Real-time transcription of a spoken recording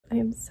I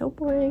am so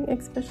boring,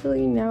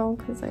 especially now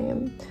because I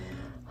am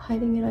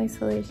hiding in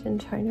isolation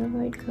trying to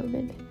avoid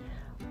COVID.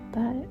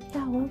 But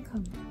yeah,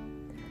 welcome.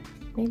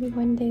 Maybe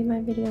one day my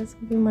videos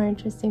will be more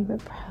interesting,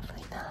 but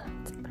probably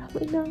not.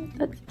 Probably not.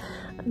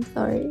 I'm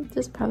sorry,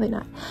 just probably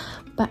not.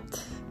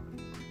 But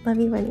love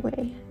you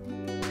anyway.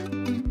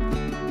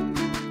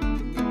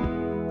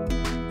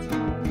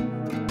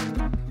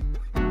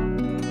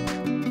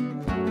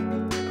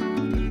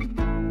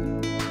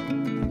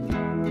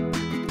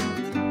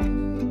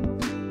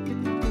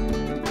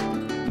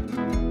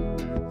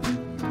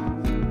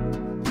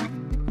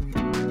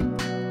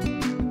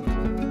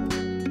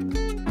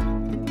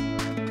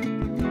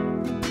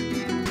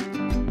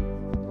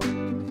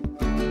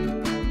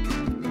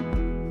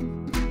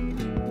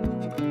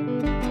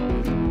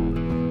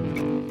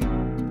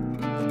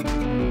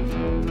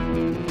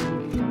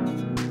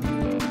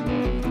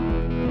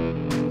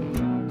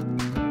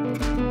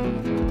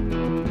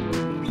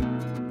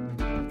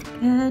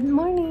 Good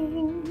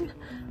morning.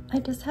 I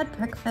just had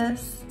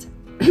breakfast,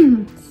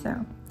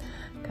 so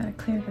gotta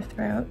clear the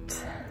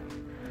throat.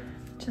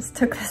 Just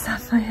took this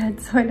off my head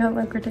so I don't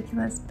look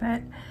ridiculous,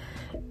 but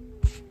oh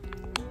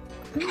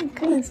my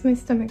goodness, my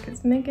stomach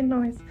is making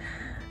noise.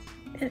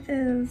 It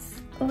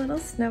is a little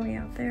snowy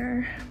out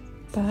there,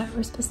 but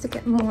we're supposed to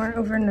get more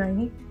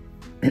overnight.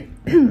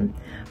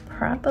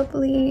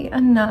 Probably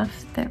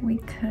enough that we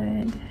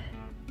could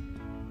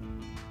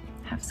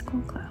have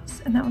school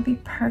closed, and that would be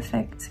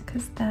perfect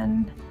because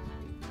then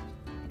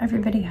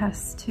everybody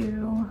has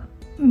to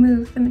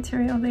move the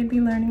material they'd be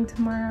learning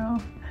tomorrow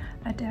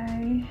a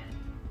day.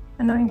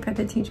 Annoying for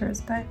the teachers,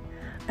 but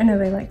I know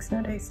they like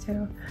snow days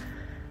too.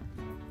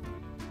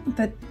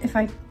 But if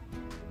I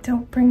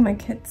don't bring my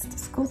kids to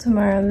school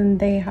tomorrow, then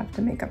they have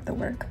to make up the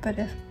work. But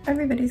if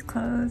everybody's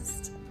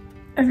closed,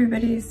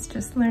 everybody's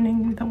just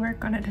learning the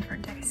work on a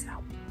different day, so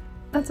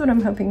that's what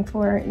I'm hoping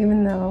for,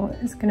 even though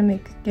it's gonna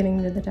make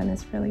getting to the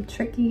dentist really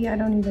tricky. I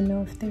don't even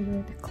know if they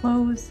would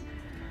close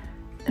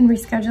and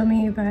reschedule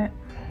me, but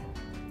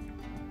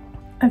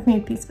I've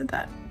made peace with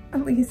that.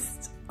 At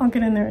least I'll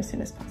get in there as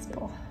soon as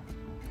possible.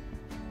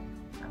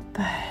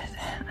 But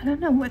I don't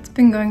know what's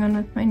been going on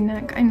with my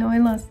neck. I know I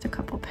lost a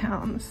couple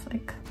pounds,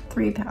 like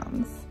 3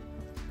 pounds.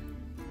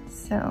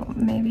 So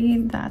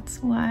maybe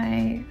that's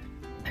why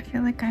I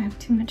feel like I have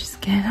too much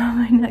skin on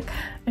my neck.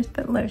 I just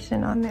put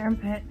lotion on there,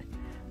 but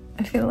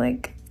I feel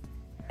like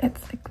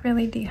it's like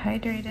really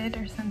dehydrated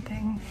or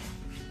something.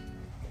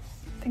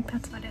 I think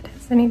that's what it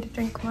is. I need to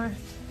drink more.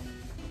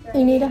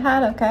 You need a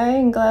hat, okay?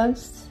 And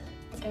gloves.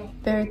 Okay.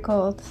 Very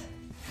cold.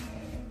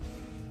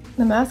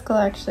 The mask will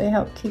actually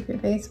help keep your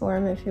face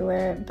warm if you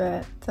wear it,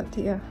 but it's up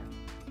to you.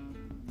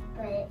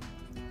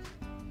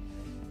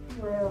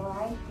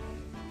 But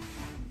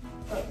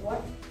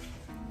what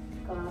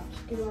gloves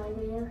do I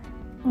wear?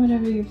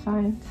 Whatever you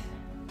find.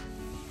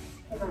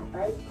 Am I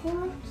bike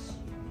gloves?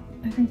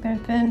 I think they're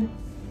thin.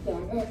 Yeah,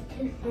 they're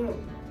too thin.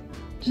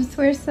 Just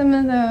wear some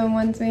of the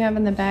ones we have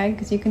in the bag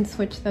because you can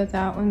switch those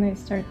out when they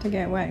start to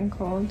get wet and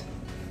cold.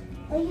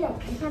 Oh yeah,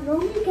 because I'm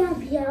only gonna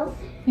be out.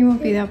 You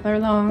won't be out there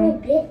For a long.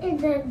 bit and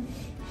then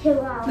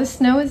chill out. The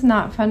snow is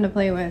not fun to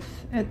play with.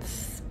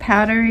 It's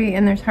powdery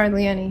and there's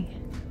hardly any.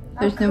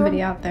 There's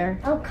nobody out there.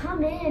 I'll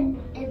come in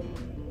and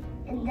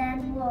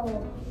then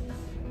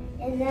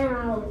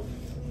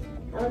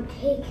I'll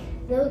take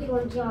those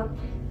ones off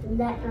and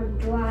let them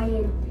dry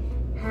and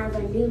have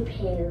a new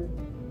pair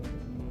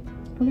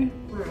Okay.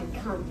 when I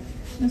come.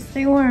 Just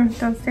stay warm.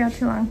 Don't stay out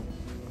too long.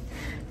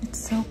 It's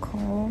so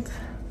cold.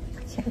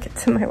 I can't get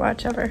to my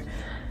watch ever.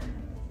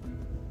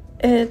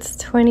 It's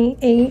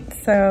 28,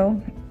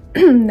 so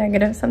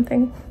negative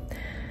something.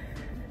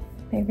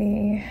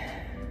 Maybe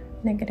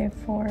 -4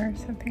 or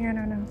something. I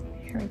don't know.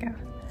 Here we go.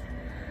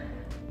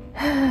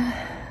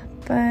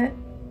 But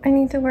I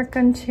need to work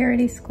on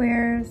charity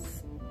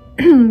squares,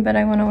 but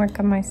I want to work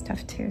on my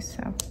stuff too,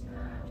 so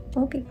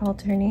we'll be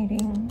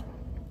alternating.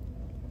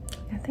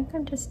 I think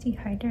I'm just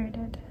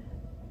dehydrated.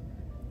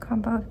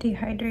 Combo of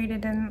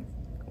dehydrated and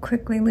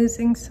quickly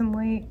losing some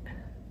weight.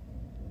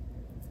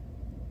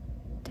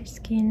 Their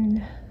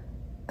skin.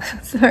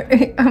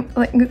 Sorry, I'm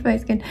playing with my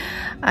skin.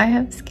 I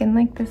have skin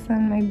like this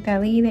on my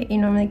belly that you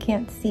normally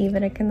can't see,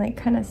 but I can like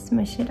kind of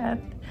smush it up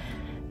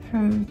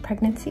from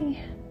pregnancy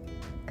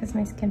because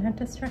my skin had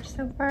to stretch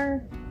so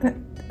far.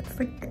 It's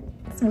like,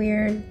 it's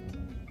weird.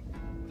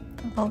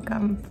 Bubble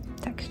gum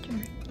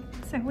texture.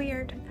 It's so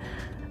weird.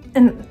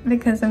 And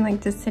because I'm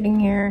like just sitting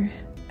here,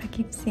 I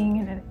keep seeing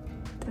it and it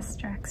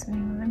distracts me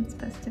when I'm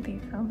supposed to be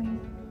filming.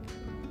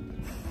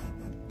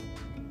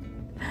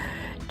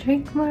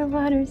 Drink more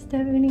water,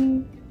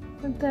 Stephanie.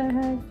 What the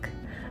heck?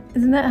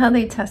 Isn't that how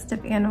they test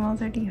if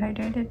animals are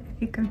dehydrated?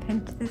 If you can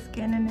pinch the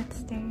skin and it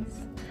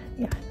stays.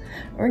 Yeah,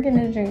 we're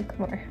gonna drink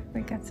more. We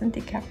got some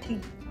decaf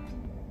tea.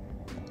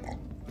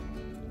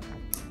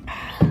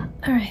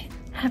 All right,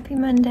 happy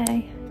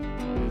Monday.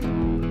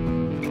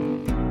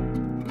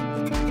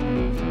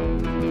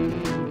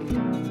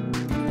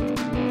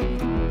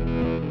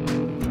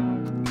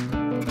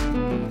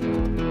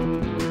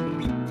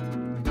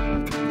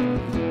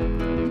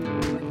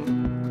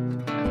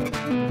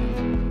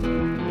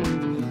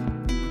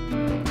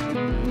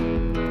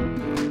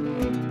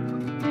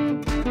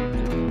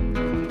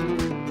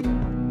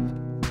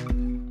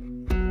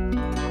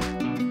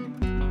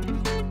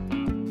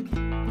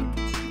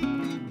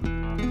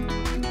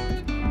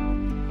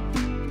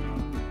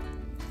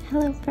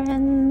 Hello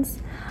friends,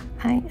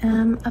 I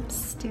am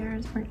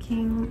upstairs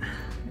working.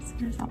 This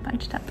hair's all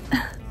bunched up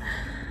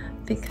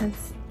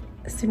because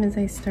as soon as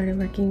I started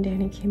working,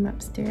 Danny came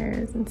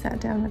upstairs and sat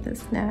down with a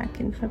snack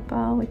and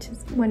football, which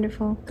is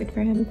wonderful, good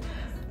for him.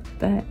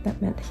 But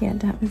that meant he had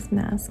to have his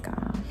mask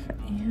off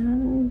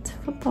and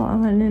football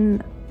on,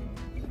 and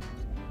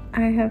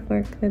I have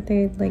work that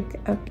they like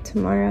up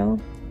tomorrow.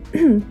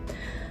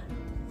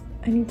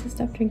 I need to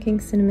stop drinking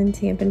cinnamon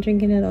tea. I've been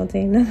drinking it all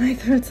day and now my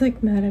throat's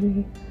like mad at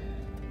me.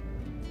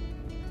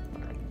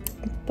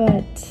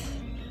 But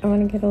I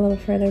want to get a little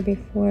further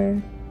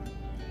before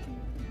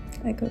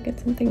I go get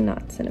something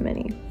not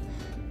cinnamony.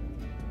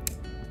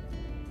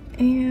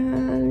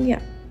 And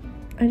yeah,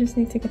 I just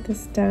need to get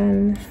this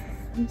done.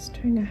 I was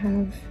trying to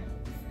have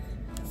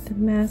the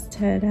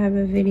masthead have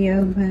a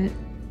video, but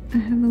I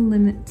have a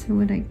limit to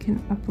what I can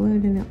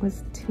upload and it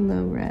was too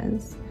low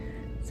res.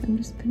 So I'm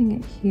just putting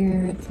it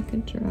here. It's like a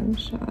drone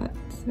shot,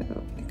 so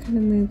it kind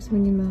of moves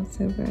when you mouse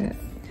over it.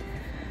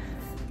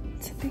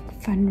 It's a big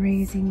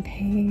fundraising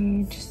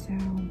page, so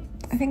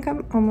I think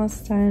I'm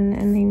almost done,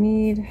 and they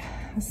need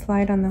a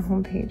slide on the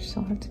homepage,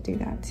 so I'll have to do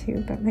that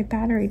too. But my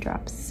battery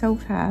drops so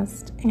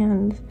fast,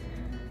 and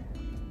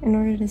in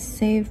order to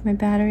save my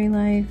battery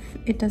life,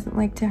 it doesn't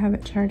like to have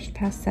it charged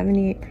past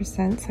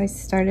 78%, so I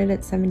started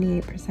at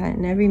 78%,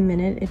 and every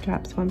minute it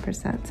drops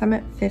 1%, so I'm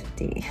at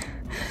 50. So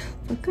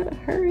I've gotta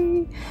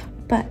hurry.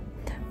 But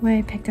why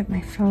I picked up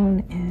my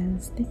phone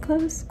is they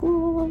closed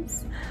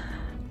schools.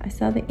 I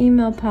saw the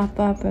email pop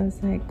up. I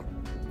was like,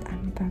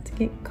 I'm about to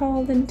get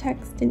called and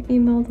texted and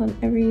emailed on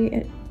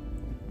every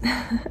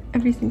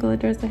single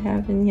address I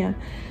have, and yeah,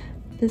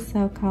 the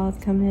cell calls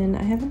come in.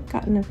 I haven't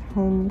gotten a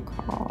home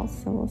call,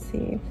 so we'll see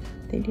if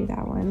they do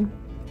that one.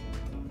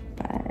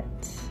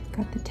 But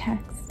got the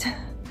text.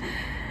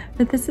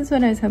 But this is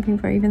what I was hoping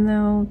for, even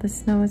though the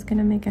snow is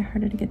gonna make it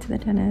harder to get to the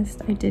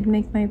dentist. I did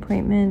make my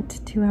appointment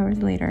 2 hours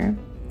later,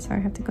 so I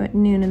have to go at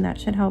noon, and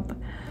that should help.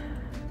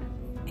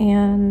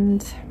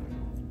 And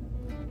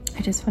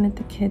I just wanted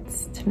the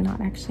kids to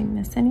not actually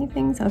miss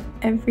anything. So if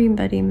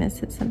everybody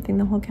misses something,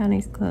 the whole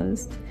county's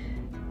closed,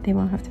 they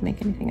won't have to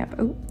make anything up.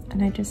 Oh,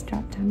 and I just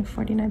dropped down to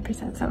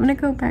 49%. So I'm gonna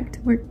go back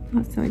to work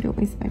so I don't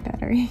waste my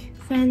battery.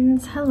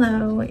 Friends,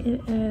 hello.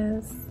 It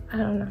is, I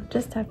don't know,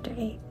 just after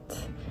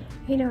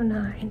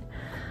 8:09.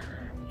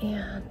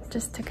 And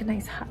just took a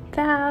nice hot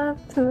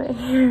bath. My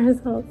hair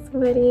is all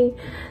sweaty.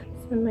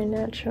 So my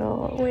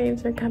natural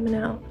waves are coming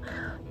out.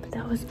 But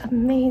that was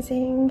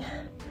amazing.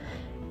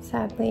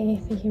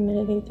 Sadly, the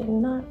humidity did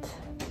not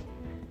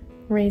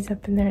raise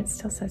up in there. It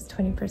still says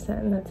 20%,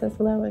 and that's as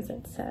low as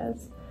it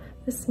says.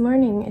 This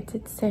morning, it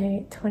did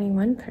say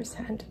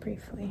 21%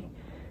 briefly,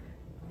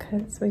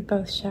 because we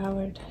both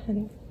showered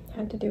and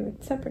had to do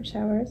with separate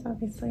showers,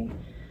 obviously.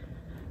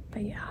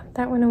 But yeah,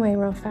 that went away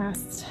real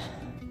fast.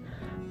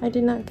 I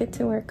did not get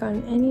to work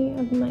on any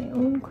of my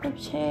own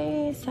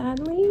crochet,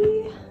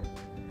 sadly,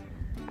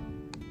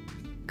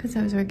 because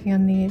I was working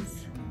on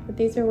these. But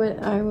these are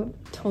what I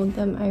told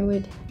them I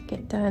would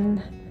get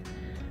done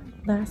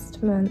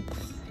last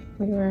month.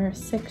 We were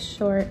 6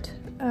 short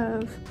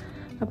of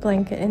a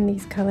blanket in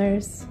these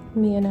colors.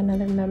 Me and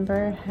another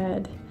member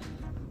had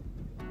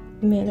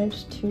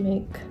managed to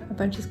make a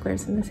bunch of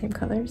squares in the same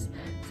colors,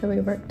 so we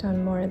worked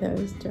on more of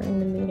those during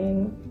the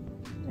meeting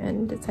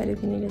and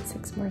decided we needed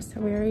 6 more, so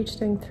we were each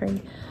doing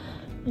 3.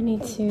 I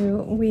need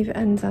to weave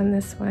ends on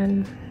this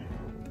one.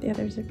 The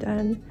others are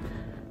done.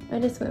 I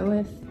just went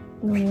with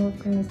normal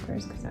granny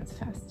squares because that's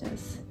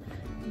fastest.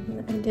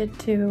 And I did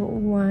do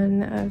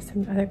one of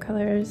some other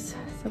colors,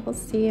 so we'll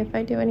see if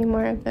I do any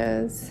more of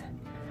those.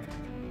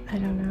 I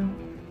don't know.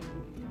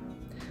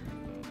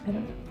 I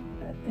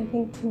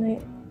think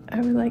tonight I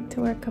would like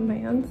to work on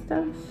my own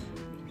stuff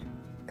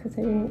because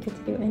I didn't get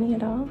to do any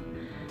at all.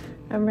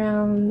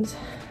 Around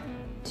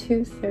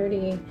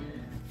 2:30,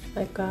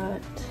 I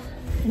got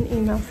an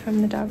email from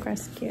the dog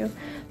rescue.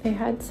 They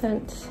had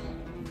sent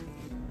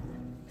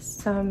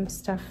some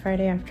stuff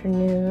Friday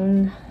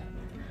afternoon.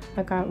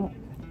 I got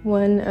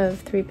 1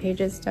 of 3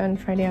 pages done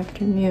Friday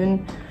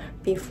afternoon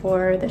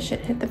before the shit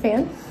hit the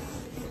fan.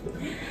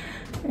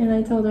 And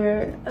I told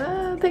her,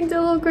 things are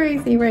a little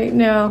crazy right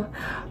now.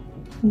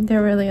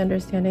 They're really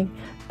understanding.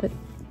 But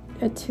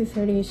at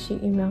 2:30, she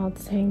emailed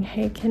saying,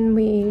 hey, can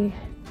we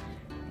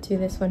do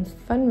this one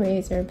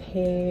fundraiser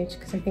page?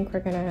 Because I think we're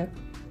gonna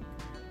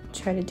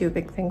try to do a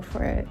big thing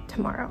for it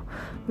tomorrow.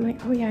 I'm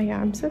like, oh yeah,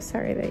 I'm so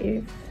sorry that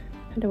you've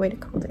had to wait a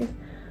couple days.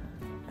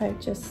 I've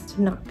just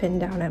not been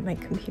down at my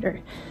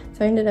computer.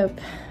 So I ended up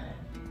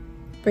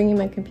bringing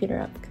my computer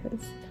up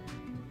because,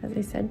 as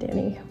I said,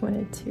 Danny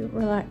wanted to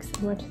relax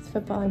and watch his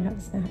football and have a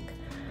snack.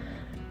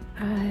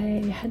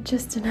 I had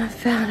just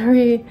enough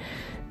battery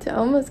to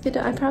almost get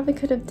done. I probably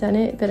could have done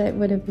it, but it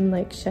would have been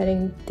like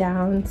shutting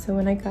down. So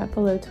when I got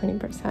below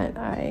 20%,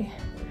 I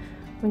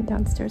went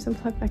downstairs and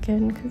plugged back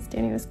in because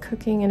Danny was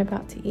cooking and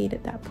about to eat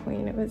at that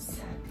point. It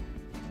was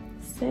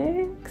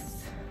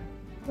 6,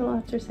 a little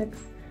after 6.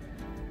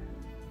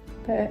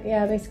 But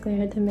yeah, basically I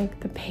had to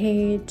make the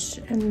page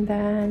and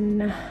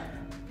then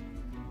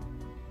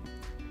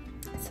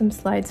some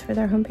slides for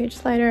their homepage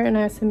slider, and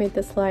I also made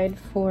the slide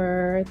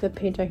for the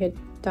page I had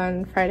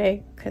done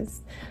Friday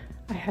because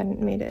I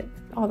hadn't made it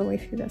all the way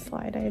through the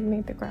slide. I had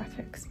made the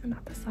graphics, but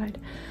not the slide.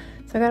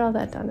 So I got all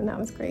that done, and that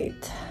was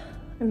great.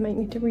 I might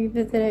need to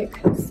revisit it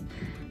because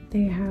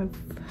they have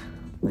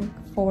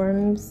like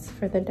forms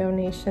for the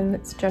donation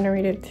that's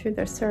generated through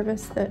their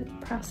service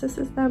that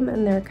processes them,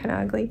 and they're kind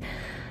of ugly.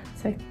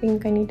 So I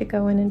think I need to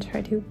go in and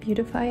try to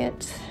beautify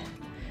it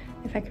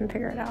if I can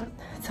figure it out.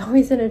 It's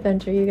always an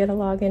adventure. You get a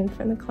login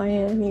from the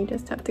client and you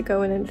just have to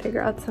go in and figure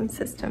out some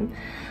system.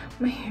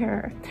 My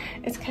hair,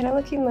 it's kind of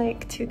looking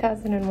like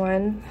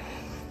 2001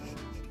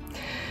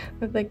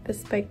 with like the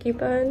spiky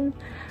bun.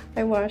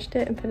 I washed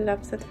it and put it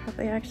up, so it's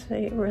probably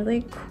actually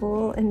really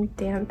cool and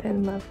damp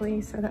and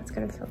lovely, so that's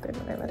gonna feel good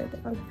when I let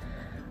it down.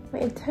 My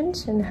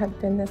intention had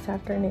been this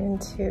afternoon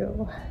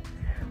to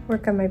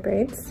work on my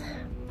braids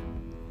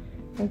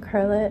and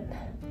curl it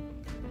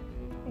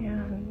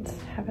and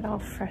have it all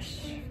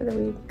fresh for the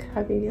week.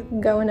 I'll be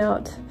going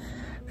out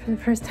for the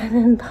first time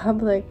in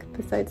public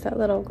besides that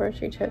little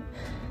grocery trip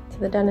to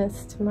the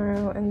dentist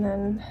tomorrow, and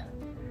then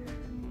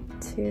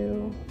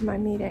to my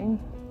meeting,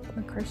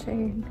 my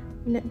crochet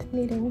knit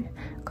meeting,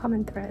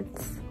 Common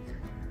Threads,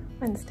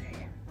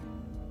 Wednesday.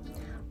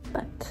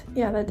 But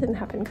yeah, that didn't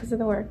happen because of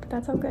the work, but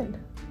that's all good.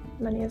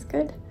 Money is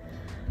good,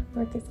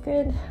 work is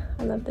good.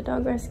 I love the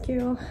dog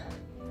rescue,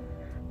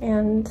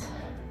 and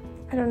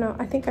I don't know,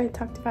 I think I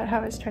talked about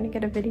how I was trying to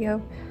get a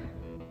video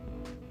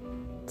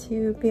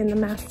to be in the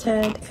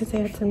masthead because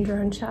they had some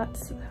drone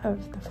shots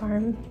of the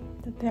farm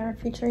that they are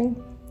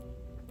featuring.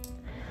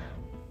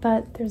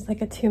 But there's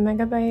like a 2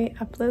 megabyte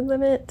upload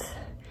limit,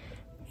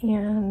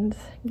 and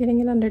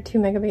getting it under 2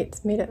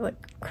 megabytes made it look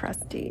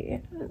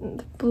crusty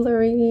and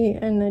blurry,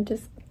 and it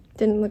just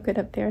didn't look good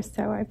up there.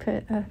 So I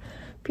put a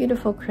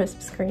beautiful crisp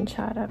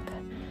screenshot up,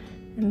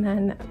 and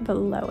then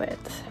below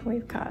it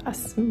we've got a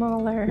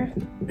smaller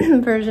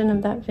version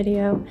of that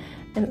video,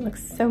 and it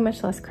looks so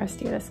much less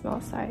crusty at a small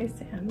size,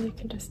 and you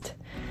can just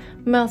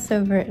mouse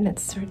over it and it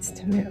starts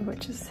to move,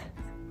 which is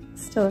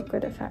still a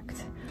good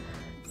effect.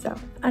 So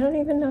I don't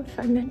even know if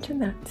I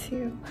mentioned that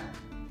to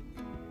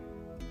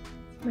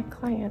my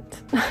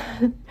client.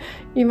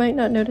 You might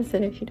not notice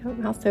it if you don't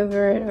mouse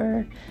over it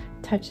or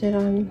touch it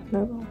on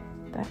mobile,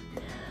 but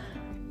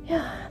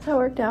yeah, that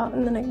worked out.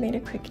 And then I made a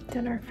quick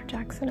dinner for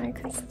Jax and I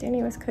because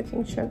Danny was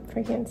cooking shrimp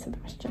for he and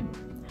Sebastian.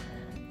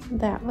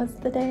 That was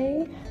the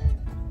day.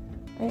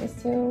 I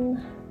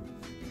assume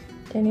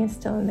Danny is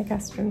still in the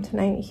guest room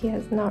tonight. He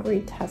has not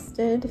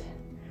retested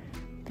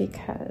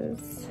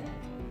because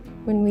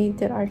when we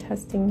did our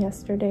testing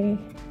yesterday,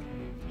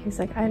 he was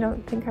like, I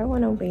don't think I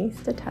want to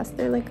waste a test.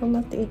 They're like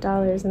almost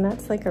 $8, and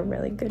that's like a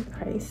really good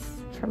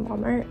price from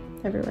Walmart.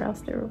 Everywhere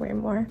else they were way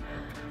more.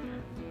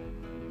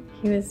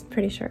 He was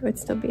pretty sure it would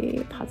still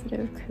be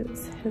positive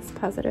because his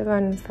positive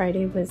on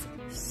Friday was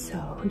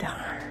so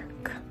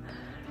dark.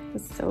 It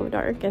was so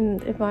dark,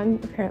 and Yvonne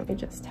apparently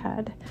just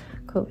had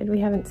COVID. We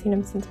haven't seen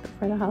him since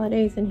before the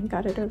holidays, and he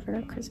got it over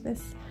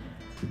Christmas.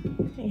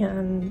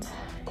 And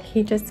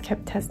he just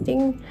kept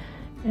testing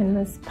and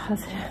was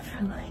positive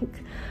for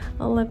like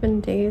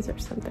 11 days or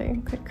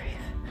something. Good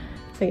grief.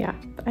 So yeah,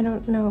 I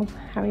don't know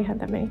how he had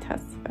that many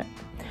tests, but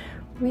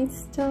we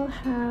still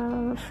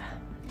have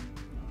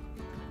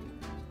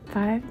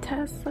 5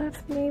 tests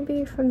left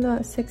then from the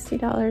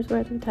 $60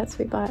 worth of tests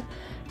we bought,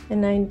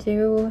 and I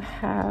do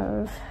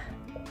have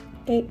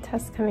 8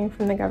 tests coming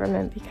from the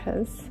government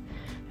because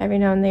every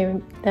now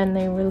and then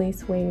they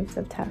release waves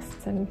of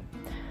tests, and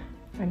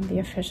I'm the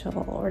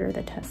official order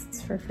the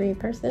tests for free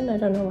person. I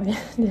don't know why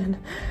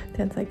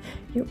Dan's like,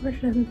 you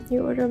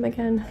order them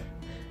again.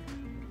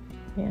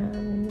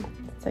 And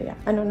so yeah,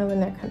 I don't know when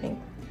they're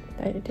coming.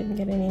 I didn't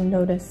get any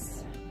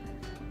notice.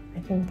 I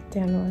think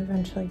Dan will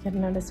eventually get a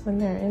notice when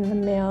they're in the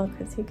mail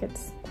because he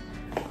gets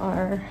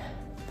our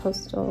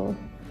postal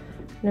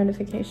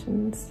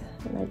notifications,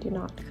 and I do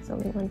not because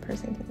only one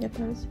person can get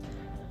those.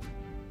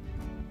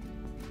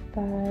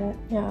 But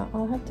yeah,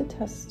 I'll have to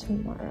test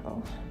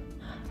tomorrow.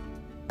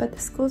 But the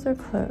schools are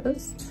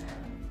closed.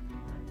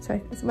 So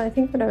I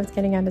think what I was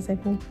getting at is I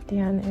think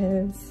Dan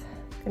is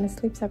gonna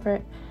sleep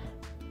separate,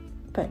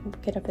 but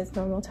get up his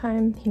normal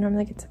time. He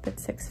normally gets up at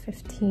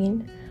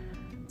 6:15.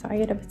 So I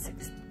get up at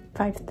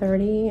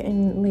 5:30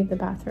 and leave the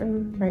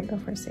bathroom right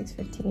before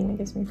 6:15. It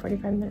gives me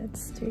 45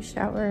 minutes to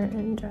shower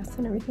and dress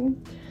and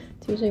everything.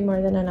 It's usually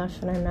more than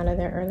enough, and I'm out of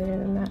there earlier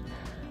than that.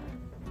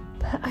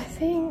 But I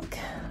think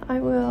I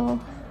will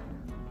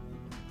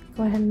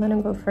go ahead and let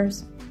him go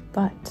first,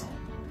 but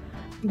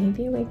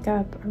maybe wake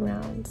up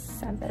around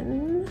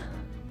 7,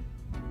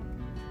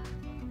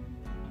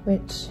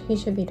 which he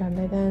should be done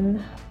by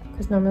then,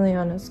 because normally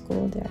on a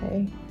school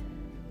day,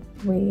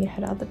 we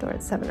head out the door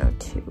at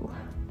 7:02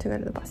 to go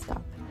to the bus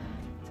stop.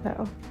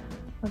 So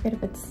I'll get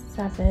up at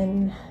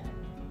 7,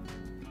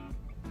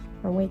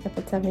 or wake up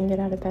at 7, get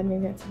out of bed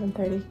maybe at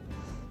 7:30.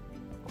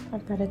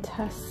 I've got a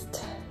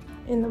test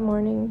in the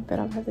morning, but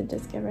I'll have to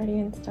just get ready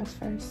and stuff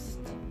first.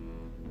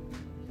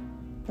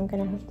 I'm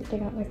gonna have to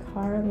dig out my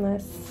car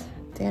unless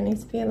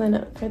Danny's feeling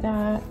up for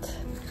that.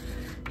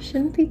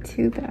 shouldn't be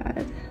too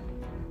bad.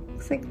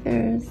 Looks like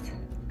there's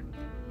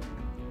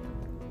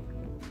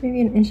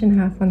maybe 1.5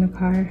 inches on the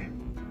car.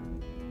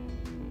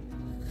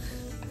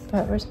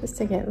 But we're supposed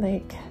to get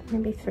like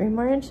maybe 3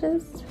 more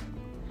inches.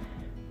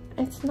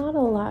 It's not a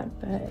lot,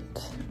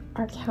 but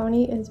our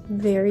county is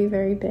very,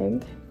 very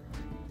big.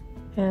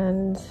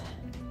 And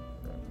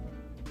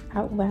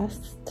out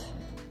west,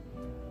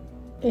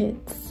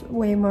 it's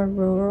way more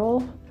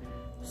rural,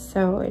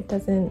 so it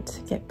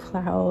doesn't get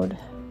plowed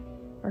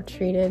or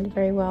treated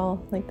very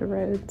well, like the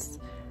roads.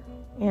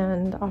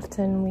 And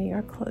often we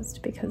are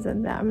closed because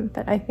of them.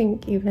 But I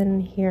think even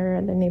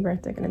here, the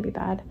neighborhoods are gonna be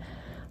bad.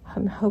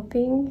 I'm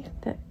hoping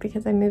that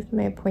because I moved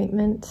my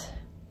appointment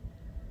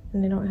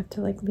and I don't have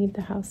to like leave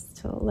the house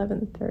till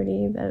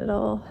 11:30,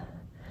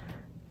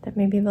 that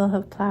maybe they'll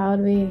have plowed.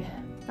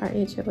 Our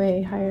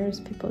HOA hires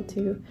people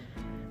to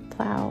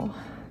plow,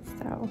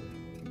 so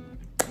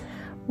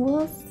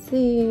we'll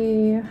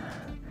see.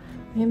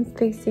 I am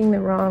facing the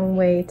wrong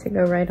way to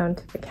go right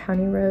onto the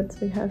county roads.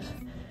 We have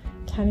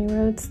county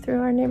roads through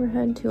our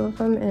neighborhood, 2 of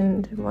them,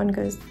 and one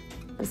goes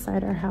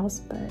beside our house,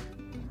 but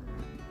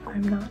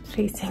I'm not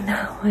facing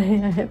that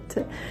way. I have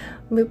to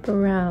loop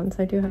around,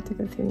 so I do have to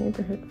go through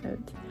neighborhood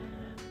roads.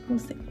 We'll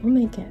see. We'll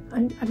make it.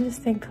 I'm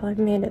just thankful I've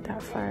made it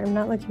that far. I'm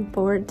not looking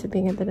forward to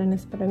being at the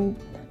dentist, but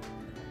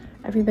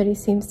everybody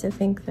seems to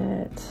think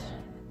that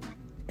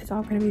it's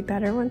all going to be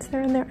better once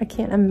they're in there. I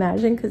can't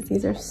imagine, because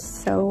these are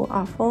so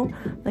awful.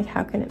 Like,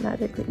 how can it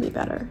magically be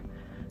better?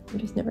 I'm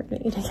just never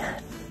going to eat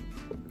again.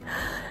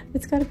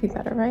 It's got to be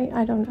better, right?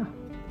 I don't know.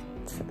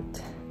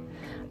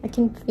 I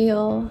can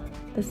feel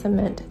the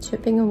cement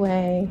chipping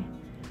away,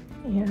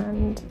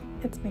 and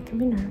it's making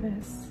me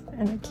nervous.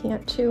 And I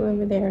can't chew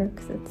over there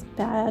because it's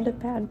bad,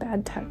 bad,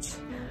 bad touch.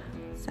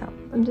 So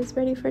I'm just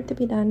ready for it to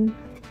be done.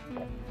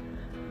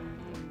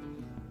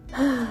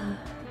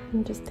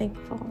 I'm just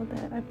thankful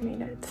that I've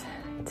made it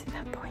to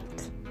that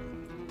point.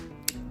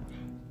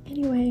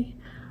 Anyway,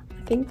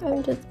 I think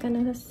I'm just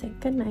gonna say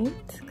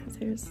goodnight because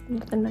there's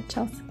nothing much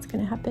else that's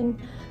gonna happen.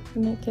 I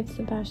might give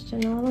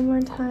Sebastian a little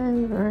more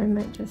time, or I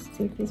might just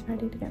see if he's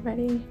ready to get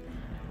ready.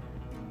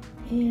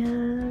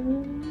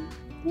 And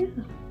yeah,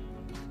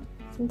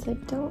 since I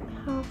don't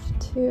have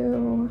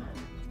to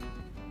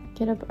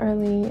get up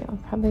early, I'll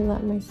probably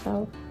let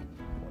myself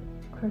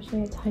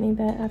crochet a tiny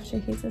bit after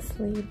he's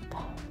asleep.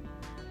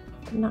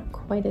 But not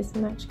quite as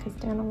much because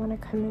Dan will want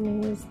to come in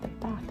and use the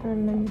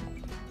bathroom, and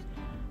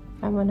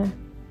I want to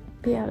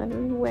be out of the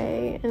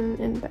way and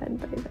in bed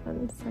by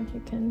then so he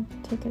can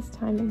take his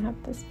time and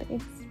have the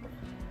space.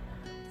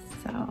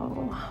 So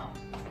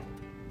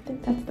I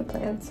think that's the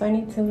plan. So I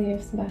need to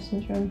leave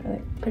Sebastian's room for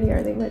like pretty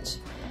early, which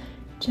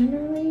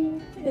generally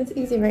is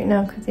easy right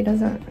now because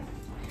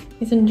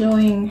he's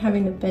enjoying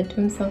having the bed to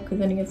himself because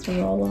then he gets to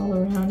roll all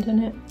around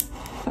in it.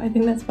 So I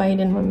think that's why he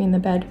didn't want me in the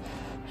bed.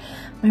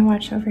 My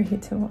watch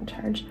overheats and won't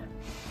charge.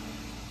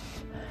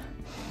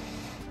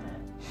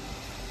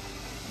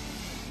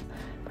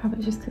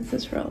 Probably just because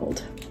it's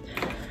rolled.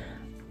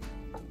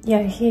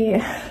 Yeah,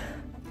 he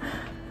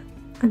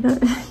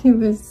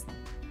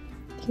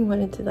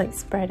wanted to like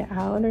spread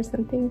out or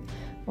something,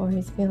 or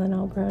he's feeling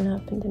all grown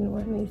up and didn't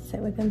want me to sit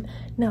with him.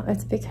 No,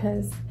 it's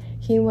because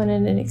he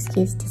wanted an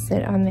excuse to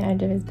sit on the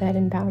edge of his bed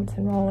and bounce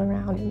and roll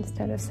around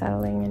instead of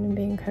settling in and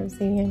being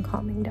cozy and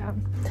calming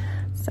down.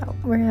 So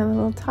we're gonna have a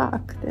little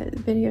talk. The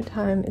video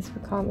time is for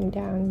calming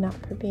down, not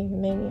for being a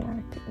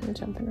maniac and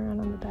jumping around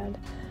on the bed.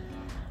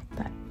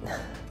 But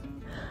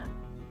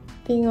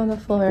being on the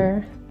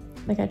floor,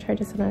 like I tried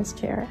to sit on his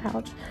chair,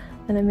 ouch,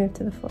 and I moved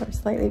to the floor,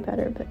 slightly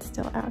better, but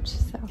still ouch.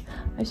 So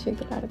I should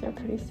get out of there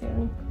pretty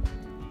soon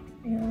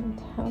and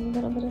have a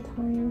little bit of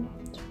time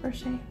to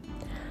crochet.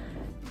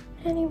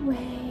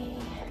 Anyway,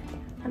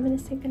 I'm gonna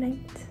say goodnight.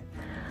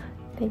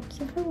 Thank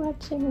you for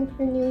watching. If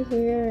you're new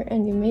here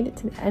and you made it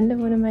to the end of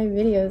one of my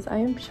videos, I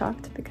am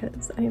shocked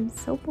because I am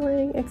so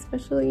boring,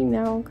 especially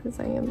now because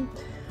I am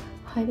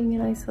hiding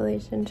in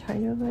isolation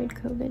trying to avoid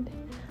COVID.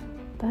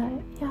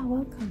 But yeah,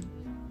 welcome.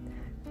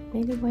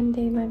 Maybe one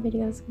day my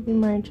videos will be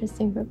more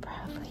interesting, but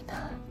probably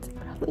not.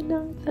 Probably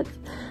not.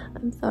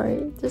 I'm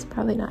sorry, just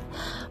probably not.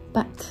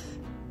 But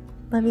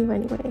love you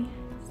anyway.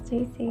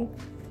 Stay safe,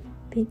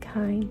 be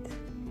kind,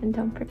 and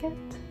don't forget,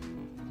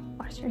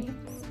 wash your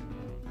hands.